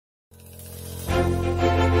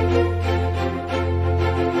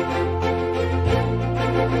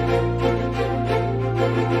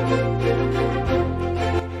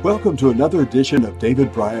Welcome to another edition of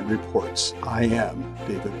David Bryant Reports. I am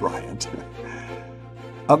David Bryant.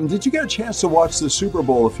 Did you get a chance to watch the Super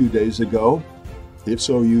Bowl a few days ago? If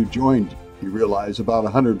so, you joined, you realize, about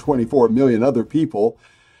 124 million other people,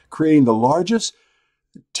 creating the largest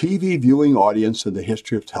TV viewing audience in the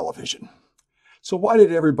history of television. So why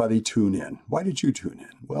did everybody tune in? Why did you tune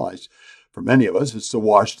in? Well, for many of us, it's to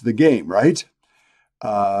watch the game, right?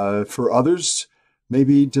 For others,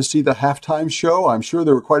 maybe to see the halftime show. I'm sure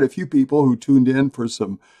there were quite a few people who tuned in for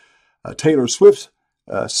some Taylor Swift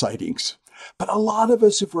sightings. But a lot of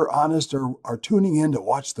us, if we're honest, are tuning in to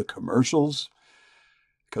watch the commercials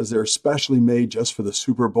because they're specially made just for the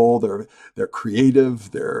Super Bowl. They're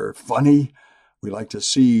creative, they're funny. We like to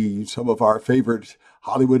see some of our favorite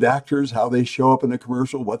Hollywood actors, how they show up in a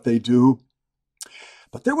commercial, what they do.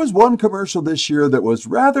 But there was one commercial this year that was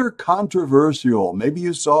rather controversial. Maybe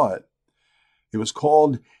you saw it. It was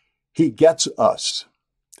called He Gets Us.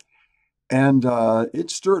 And it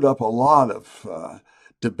stirred up a lot of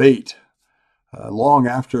debate long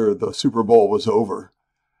after the Super Bowl was over.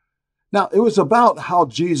 Now, it was about how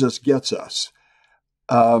Jesus gets us,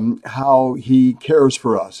 how he cares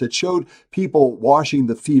for us. It showed people washing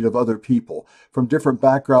the feet of other people from different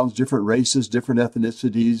backgrounds, different races, different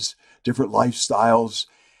ethnicities, different lifestyles.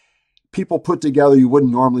 People put together you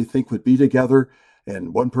wouldn't normally think would be together,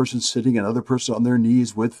 and one person sitting, another person on their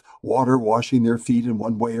knees with water washing their feet in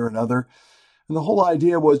one way or another. And the whole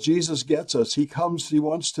idea was Jesus gets us. He comes, he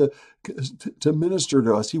wants to minister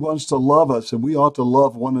to us. He wants to love us, and we ought to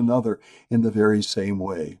love one another in the very same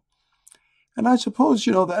way. And I suppose,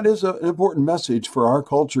 that is an important message for our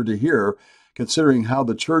culture to hear, considering how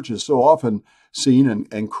the church is so often seen,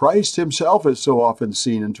 and Christ himself is so often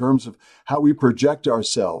seen in terms of how we project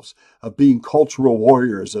ourselves, of being cultural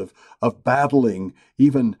warriors, of battling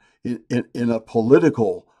even in a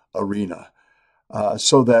political arena.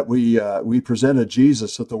 So that we present a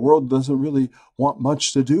Jesus that the world doesn't really want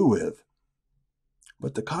much to do with.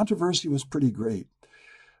 But the controversy was pretty great.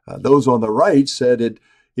 Those on the right said it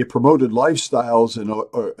promoted lifestyles and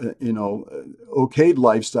okayed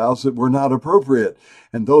lifestyles that were not appropriate.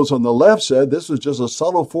 And those on the left said this was just a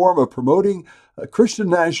subtle form of promoting Christian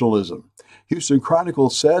nationalism. Houston Chronicle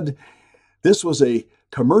said this was a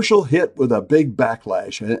commercial hit with a big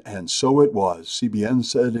backlash, and so it was. CBN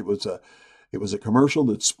said it was a commercial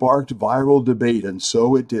that sparked viral debate, and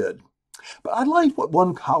so it did. But I liked what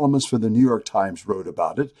one columnist for the New York Times wrote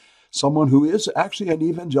about it, someone who is actually an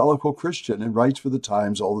evangelical Christian and writes for the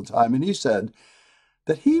Times all the time. And he said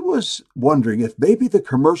that he was wondering if maybe the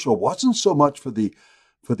commercial wasn't so much for the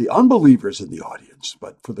unbelievers in the audience,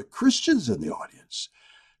 but for the Christians in the audience,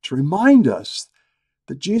 to remind us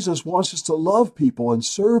that Jesus wants us to love people and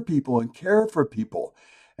serve people and care for people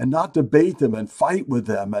and not debate them and fight with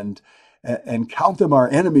them and count them our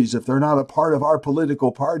enemies if they're not a part of our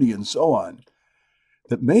political party and so on.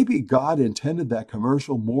 That maybe God intended that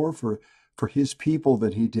commercial more for his people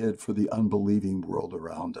than he did for the unbelieving world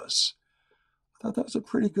around us. I thought that was a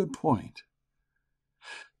pretty good point.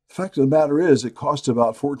 The fact of the matter is, it cost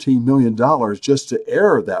about $14 million just to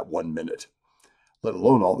air that 1 minute, let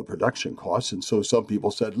alone all the production costs. And so some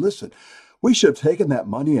people said, listen, we should have taken that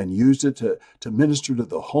money and used it to minister to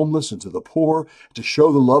the homeless and to the poor, to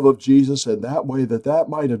show the love of Jesus, and that way that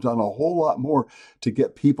might have done a whole lot more to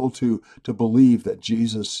get people to believe that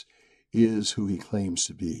Jesus is who he claims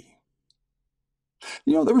to be.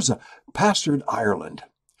 There was a pastor in Ireland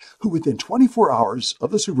who within 24 hours of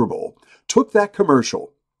the Super Bowl took that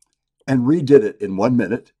commercial and redid it in 1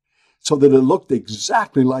 minute so that it looked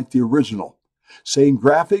exactly like the original. Same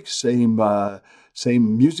graphics,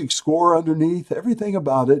 same music score underneath, everything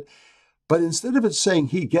about it. But instead of it saying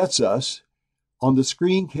he gets us, on the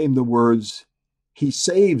screen came the words, he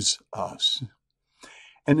saves us.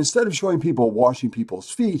 And instead of showing people washing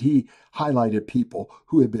people's feet, he highlighted people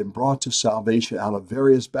who had been brought to salvation out of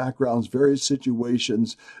various backgrounds, various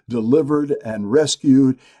situations, delivered and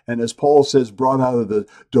rescued, and as Paul says, brought out of the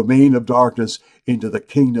domain of darkness into the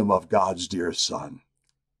kingdom of God's dear Son.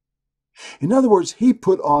 In other words, he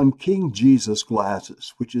put on King Jesus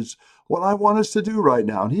glasses, which is what I want us to do right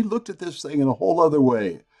now. And he looked at this thing in a whole other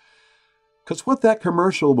way. Because what that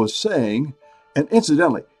commercial was saying, and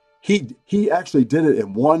incidentally, he actually did it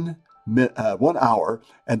in 1 hour,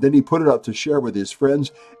 and then he put it up to share with his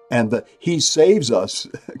friends, and the He Saves Us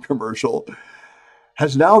commercial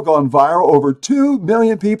has now gone viral. Over 2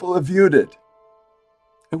 million people have viewed it.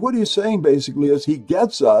 And what he's saying basically is he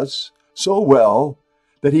gets us so well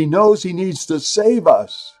that he knows he needs to save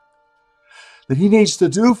us, that he needs to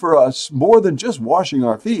do for us more than just washing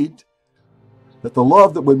our feet, that the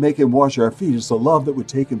love that would make him wash our feet is the love that would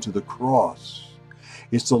take him to the cross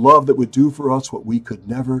It's the love that would do for us what we could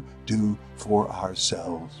never do for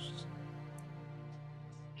ourselves.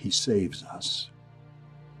 He saves us.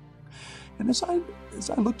 And as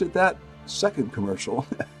I looked at that second commercial,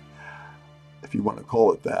 if you want to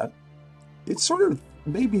call it that, it sort of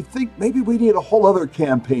made me think maybe we need a whole other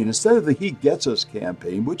campaign instead of the He Gets Us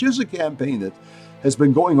campaign, which is a campaign that has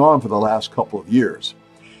been going on for the last couple of years.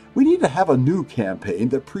 We need to have a new campaign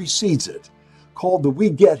that precedes it, called the We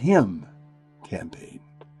Get Him campaign.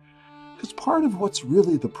 Because part of what's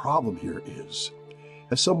really the problem here is,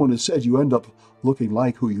 as someone has said, you end up looking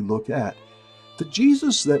like who you look at. The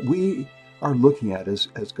Jesus that we are looking at as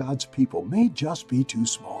God's people may just be too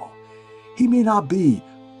small. He may not be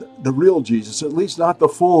the real Jesus, at least not the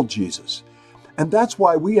full Jesus. And that's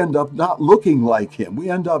why we end up not looking like him. We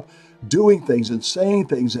end up doing things and saying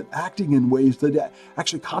things and acting in ways that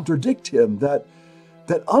actually contradict him, that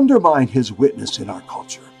undermine his witness in our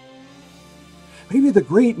culture. Maybe the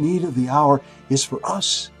great need of the hour is for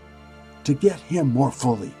us to get him more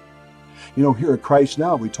fully. You know, here at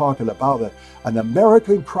ChristNow, we're talking about an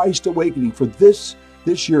American Christ awakening for this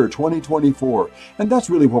year, 2024. And that's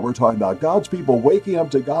really what we're talking about. God's people waking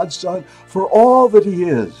up to God's Son for all that he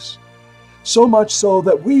is. So much so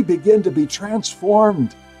that we begin to be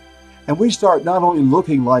transformed. And we start not only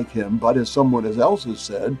looking like him, but as someone else has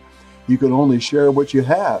said, you can only share what you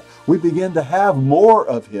have. We begin to have more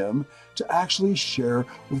of him to actually share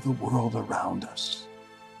with the world around us.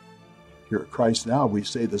 Here at ChristNow, we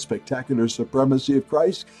say the spectacular supremacy of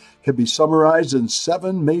Christ can be summarized in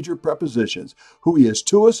 7 major prepositions: who he is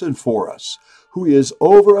to us and for us, who he is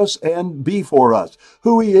over us and before us,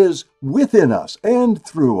 who he is within us and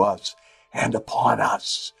through us and upon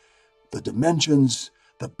us. The dimensions,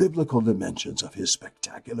 the biblical dimensions of his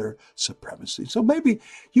spectacular supremacy. So maybe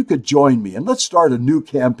you could join me and let's start a new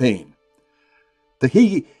campaign. The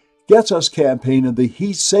He Gets Us campaign and the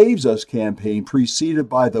He Saves Us campaign, preceded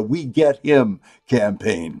by the We Get Him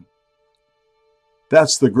campaign.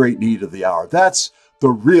 That's the great need of the hour. That's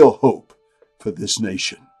the real hope for this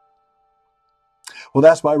nation. Well,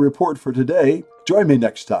 that's my report for today. Join me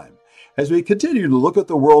next time as we continue to look at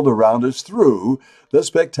the world around us through the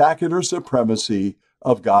spectacular supremacy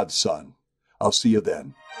of God's Son. I'll see you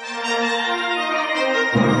then.